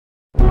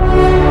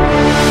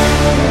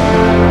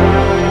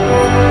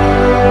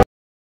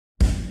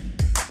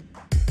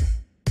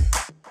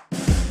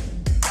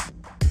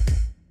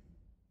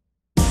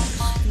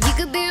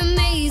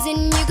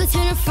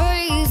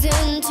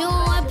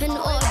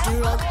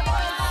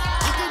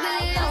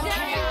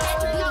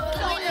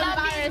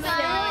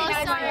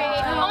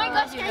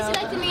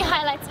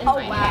in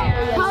my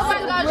hair. Oh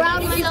my gosh,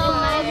 brown ones in my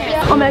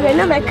hair. Oh my god,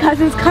 now my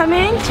cousin's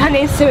coming. Her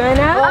name's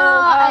Serena.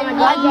 Oh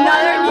my god.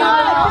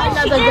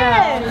 Another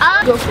girl.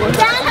 Go for it.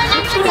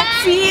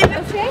 See?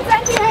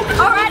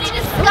 Already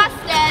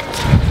disgusted.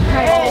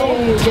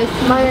 Hey, just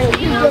my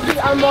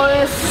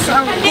Amoris.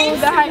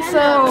 Hi,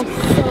 so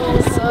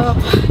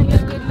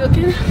you're good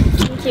looking.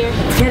 Thank you.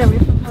 Get away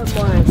from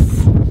Amoris.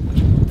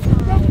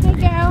 Hey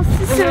girls,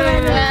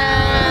 Serena.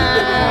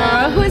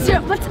 Who's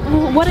your,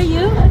 what are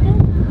you?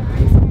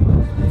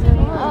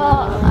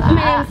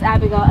 My name's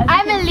Abigail.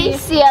 I'm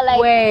Alicia, like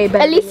way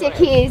better. Alicia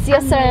Keys.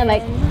 You're Serena,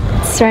 like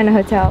Serena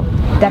Hotel.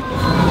 That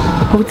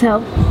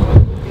hotel?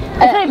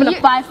 It's not even a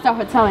 5-star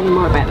hotel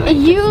anymore, by the way.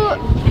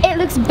 It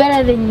looks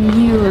better than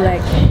you,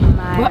 like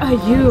my. What are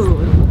you?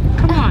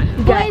 Come on.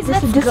 Guys,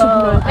 let's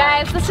go.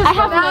 Guys, let's just I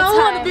have no I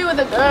want to time. be with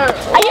a girl.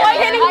 Are you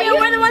kidding me?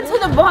 We're the ones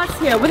with the boss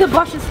here. We're the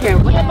bosses here.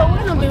 But we're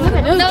going to be with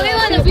a girl. No, we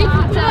want to be.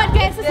 Come on,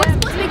 guys. This is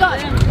supposed to be good.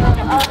 It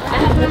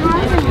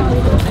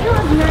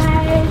was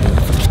nice.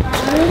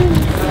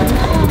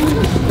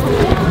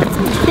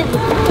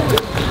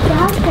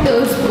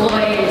 Those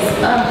boys.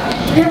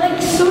 They're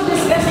like so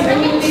disgusting. I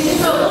mean, they're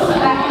just so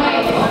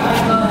bad. Oh my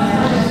god.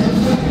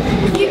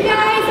 You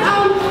guys,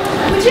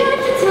 would you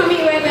like to tell me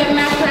where the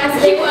math class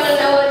is? You want to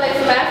know what like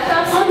the math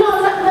class? Oh no,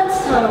 let's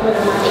tell them where the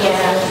math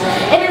class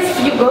is. It is,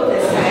 you go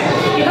this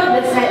side. You go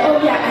this side. Oh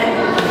yeah, and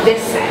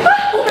this side.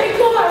 Oh my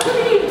god, what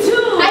did you do?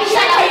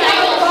 Shut up.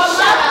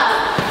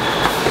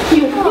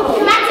 You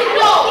Matthew,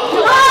 no.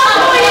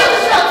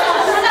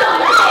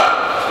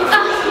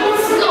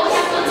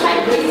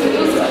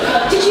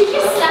 Did you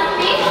just slap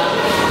me?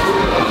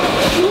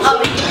 Oh,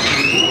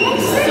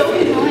 so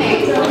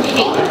annoying.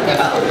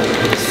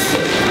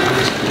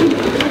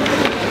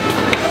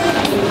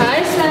 Hi,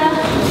 sir.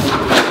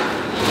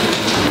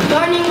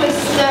 Morning,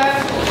 mister.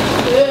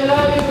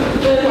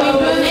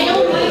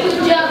 Good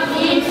job,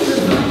 please.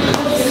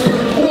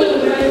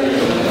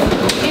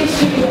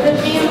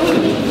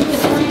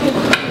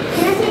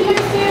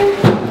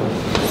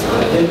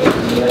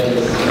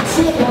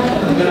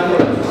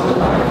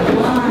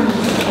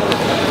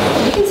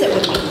 You can sit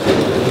with me.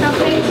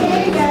 Okay,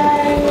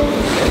 guys.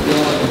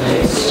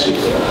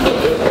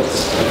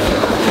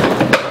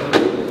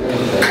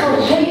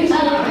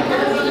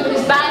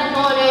 Bad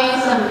morning.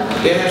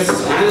 Yes,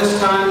 I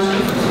understand.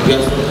 You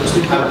are supposed to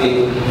have the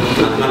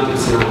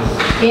mathematics now.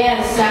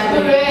 Yes,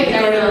 Correct.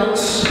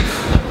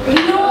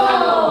 No,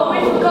 we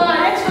forgot.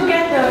 Let's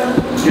forget them.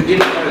 You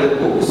didn't carry the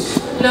books.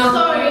 No.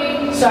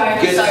 Sorry.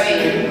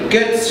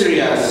 Get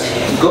serious.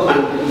 Go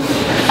and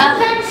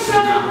Thanks,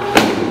 sir.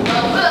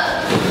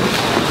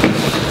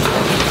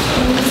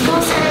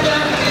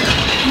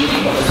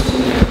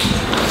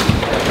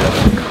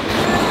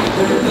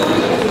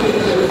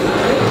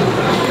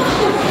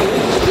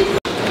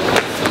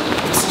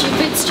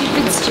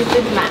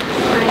 Stupid math.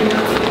 I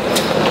know.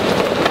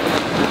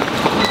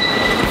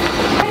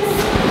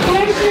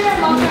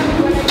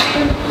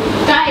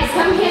 Guys,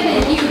 come here, the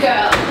new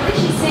girl. What is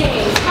she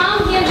saying?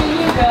 Come here, the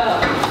new girl.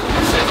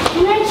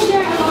 Can I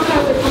share a locker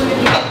with one of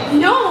you?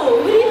 No,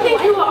 who do you think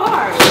you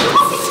are?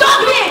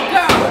 Stop it,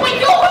 girl! Wait,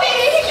 no, who do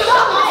you think you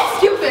are?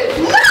 Stupid.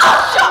 No,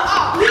 shut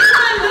up!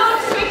 Lisa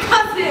knows my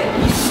cousin.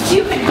 You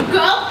stupid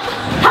girl.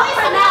 Help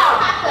her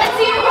now. Let's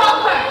see you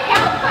help her.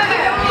 Help her.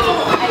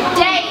 I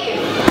dare you.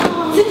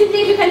 Since you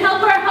think you can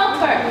help her, help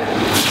her.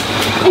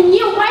 And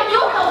you, why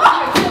you help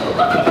her too?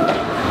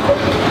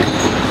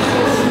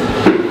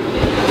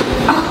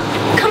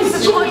 Come to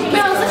join me.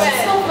 Girls, this is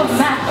so for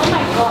math. Oh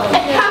my god.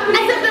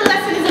 As if the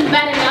lesson isn't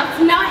bad enough,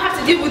 now I have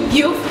to deal with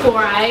you,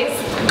 Four Eyes.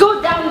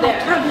 Go down there.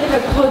 I can't believe I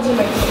called you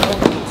my friend.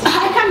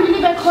 I can't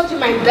believe I called you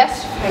my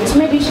best friend. So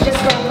maybe you should just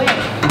go away.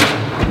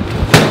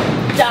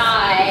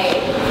 Die.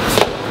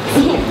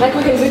 Like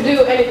we can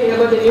do anything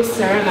about the new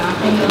Serena.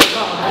 Oh my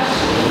gosh.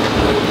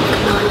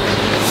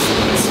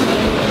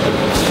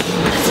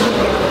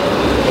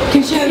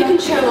 You can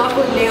share a lot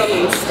with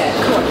Naomi instead.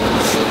 Come on.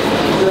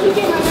 Let me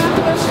get my mouth.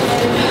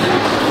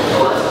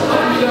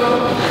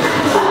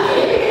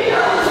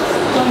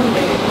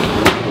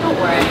 Don't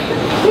worry.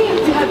 We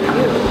have to have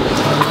you.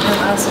 I'm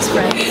Elsa's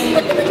friend.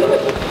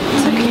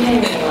 It's okay.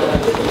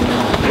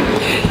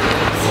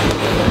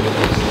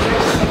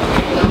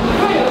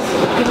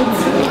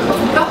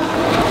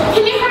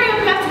 Can you hurry up?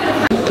 We have to go to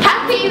class.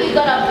 Happy we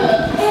got up.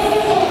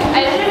 I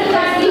literally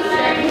got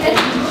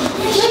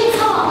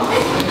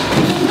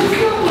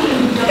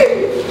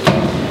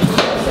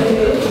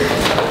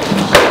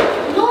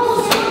No,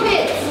 stop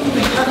it.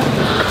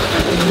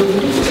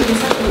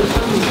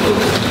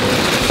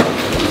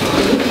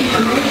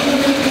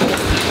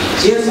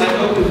 yes, I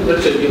hope you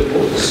printed your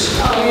books.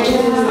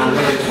 I'm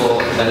ready for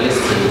the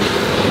listing.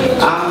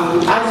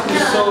 As we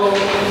saw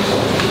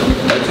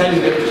the time we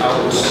left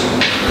out,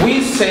 we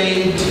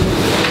said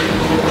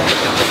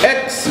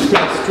x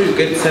plus 2 you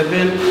get 7.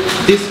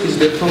 This is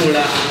the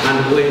formula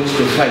and going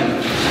to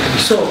 5.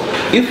 So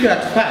if you're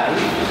at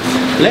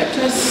 5, let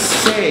us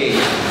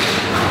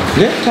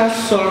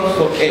solve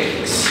for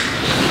x.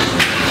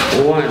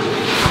 1,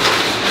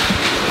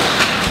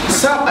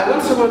 So I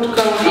want someone to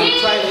come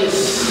and try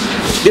this.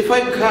 Before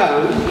you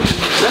come,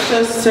 let's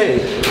just say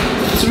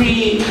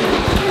 3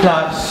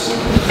 plus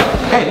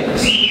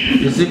x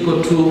is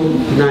equal to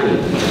 9.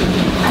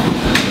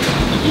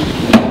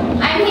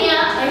 I'm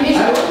here.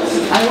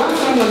 I want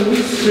someone who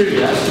is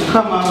serious to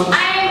come out.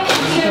 I'm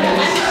here.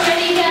 I'm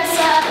ready, yes,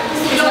 sir.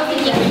 There's nothing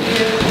you can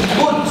do.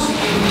 Good.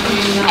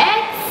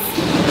 X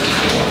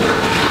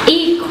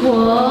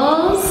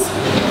equals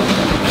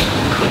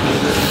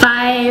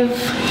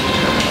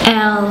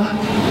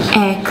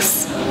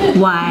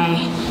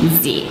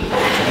 5LXYZ.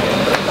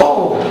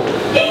 Oh.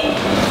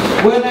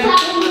 When I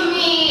Help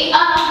me.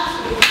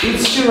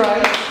 it's she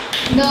right?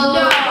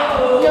 No,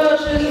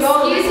 she's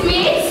wrong. Excuse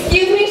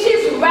me,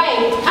 she's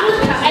right.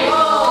 I'm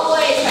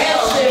always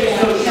serious.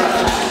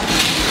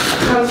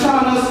 Can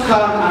someone else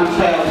come and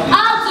try out this?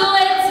 I'll do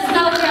it. It's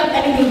not like I have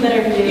anything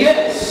better to do.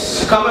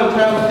 Yes, come and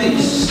try out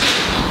this.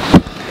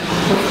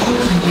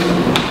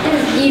 This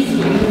is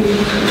easy.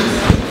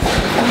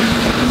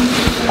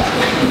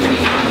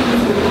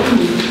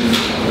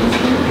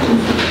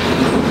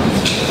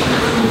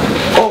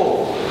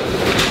 Oh.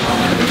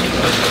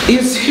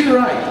 Is he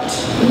right?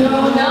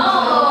 No,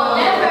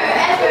 never,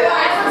 ever.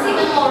 I was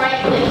even more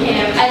right than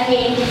him. I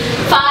mean,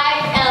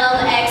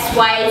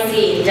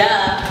 5LXYZ.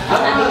 Duh.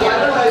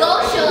 Go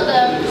show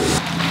them.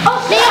 Oh,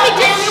 baby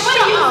Jamie, what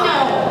do you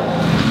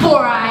know?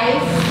 4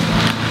 eyes.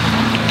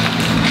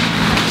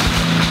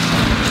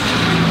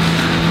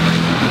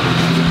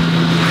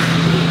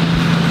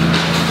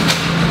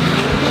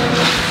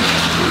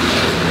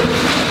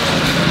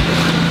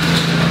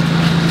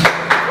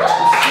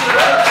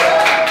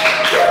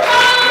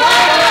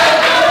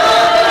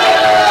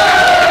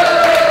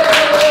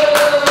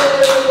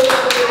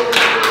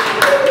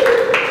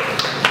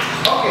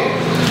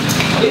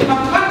 In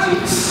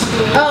mathematics,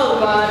 Oh,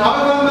 God.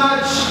 however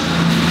much,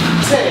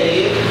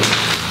 say,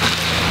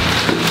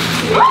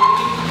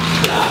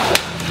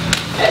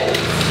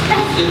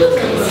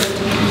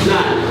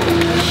 9.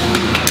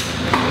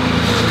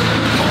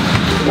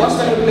 What's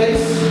that in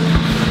place?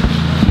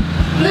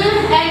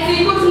 X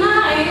equals 9.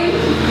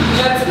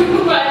 That's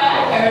what I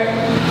heard.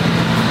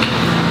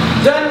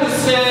 Then we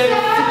say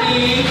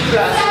 3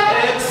 plus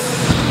x.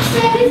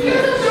 These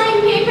girls are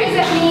throwing papers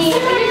at me.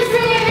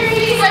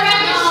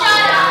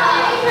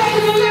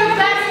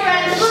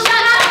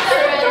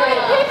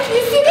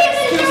 You see, they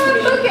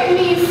didn't look at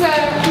me, sir.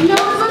 No,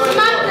 it was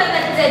Martha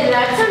that did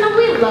that. So, no,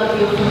 we love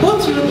you.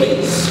 What's your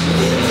miss?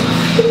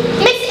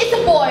 Miss, it's the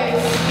boys.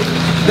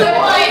 The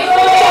boys.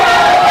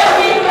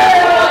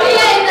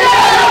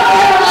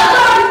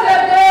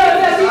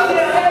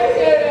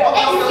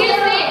 Excuse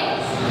me.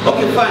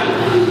 Okay, fine.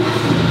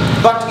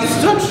 But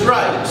it's not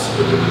right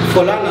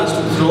for learners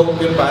to throw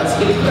papers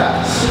in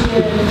class.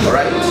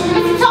 Alright?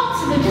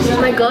 Talk to them.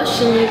 Oh my gosh,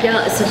 the new girl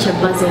is such a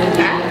buzzing.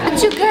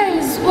 But you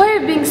guys, why are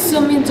you being so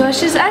mean to her?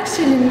 She's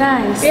actually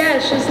nice. Yeah,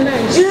 she's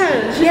nice.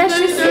 Yeah,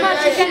 she's smart.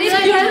 She can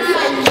even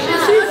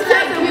She's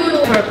like you.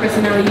 for her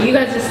personality. You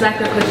guys just like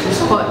her because she's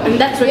hot. And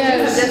that's what you have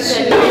just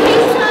said.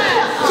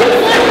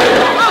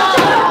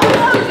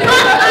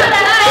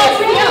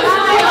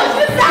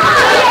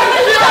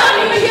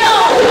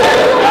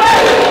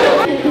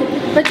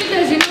 But you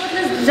guys, you know what?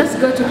 Let's just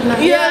go to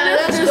class. Yeah,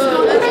 let's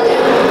go.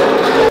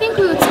 I think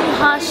we were too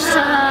harsh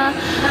to her.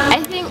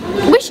 I think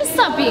we should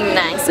start being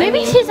nice.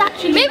 Maybe she's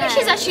actually maybe nice.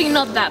 she's actually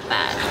not that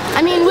bad.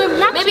 I mean,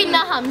 Maybe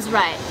Naham's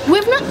right.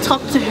 we've not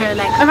talked to her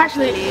like. I've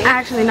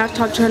actually not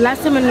talked to her.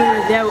 Last time when we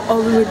were there,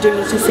 all we were doing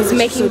was just saying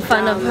Making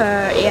fun of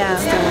her, yeah.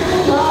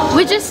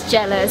 We're just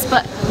jealous,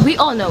 but we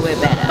all know we're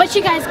better. But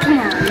you guys, come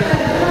on.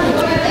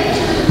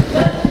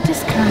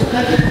 Just come.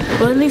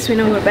 Well, at least we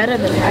know we're better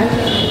than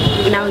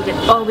her. Now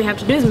all we have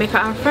to do is make her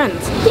our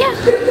friends. Yeah.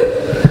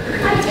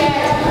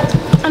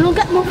 And we'll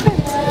get more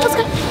friends. Let's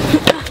go.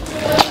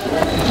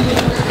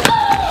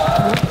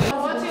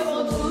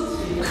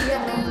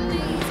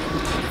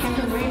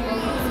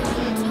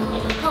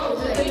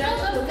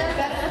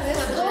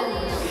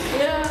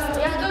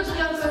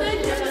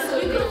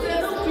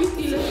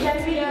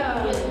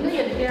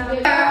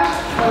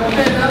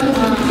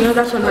 You know,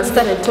 that's when I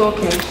started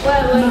talking.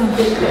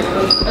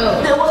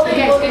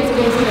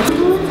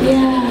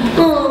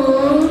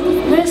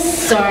 We're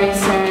sorry,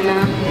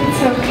 Serena.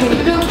 It's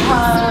okay. Group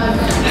hug.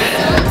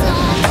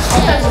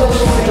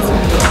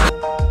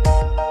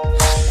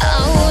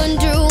 I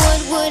wonder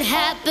what would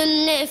happen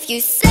if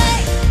you said